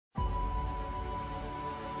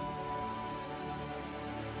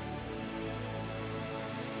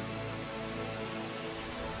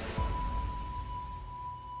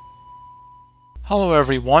Hello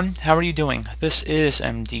everyone, how are you doing? This is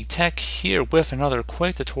MD Tech here with another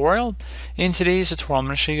quick tutorial. In today's tutorial, I'm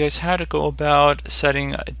going to show you guys how to go about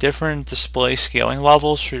setting different display scaling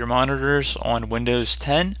levels for your monitors on Windows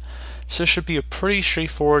 10. So this should be a pretty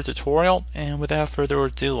straightforward tutorial, and without further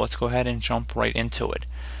ado, let's go ahead and jump right into it.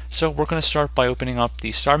 So we're going to start by opening up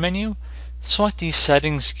the Start menu. Select the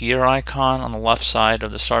Settings gear icon on the left side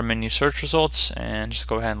of the Start menu search results, and just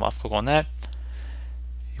go ahead and left click on that.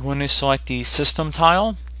 You want to select the System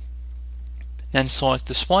tile, then select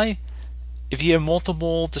Display. If you have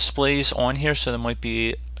multiple displays on here, so there might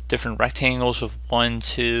be different rectangles of 1,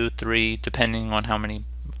 2, 3, depending on how many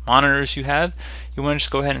monitors you have, you want to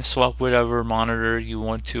just go ahead and select whatever monitor you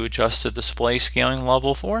want to adjust the display scaling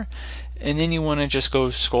level for, and then you want to just go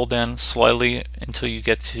scroll down slightly until you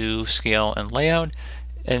get to Scale and Layout,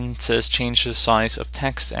 and it says change the size of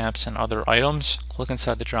text, apps, and other items. Click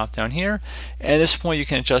inside the drop down here, and at this point you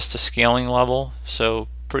can adjust the scaling level. So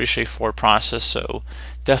pretty straightforward process, so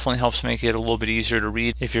definitely helps make it a little bit easier to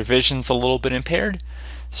read if your vision's a little bit impaired.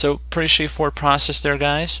 So pretty straightforward process there,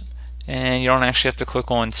 guys, and you don't actually have to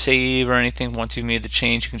click on save or anything. Once you've made the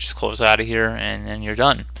change, you can just close out of here and then you're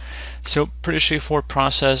done. So pretty straightforward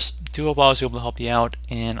process. Do hope I was able to help you out,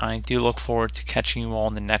 and I do look forward to catching you all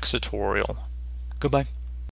in the next tutorial. Goodbye.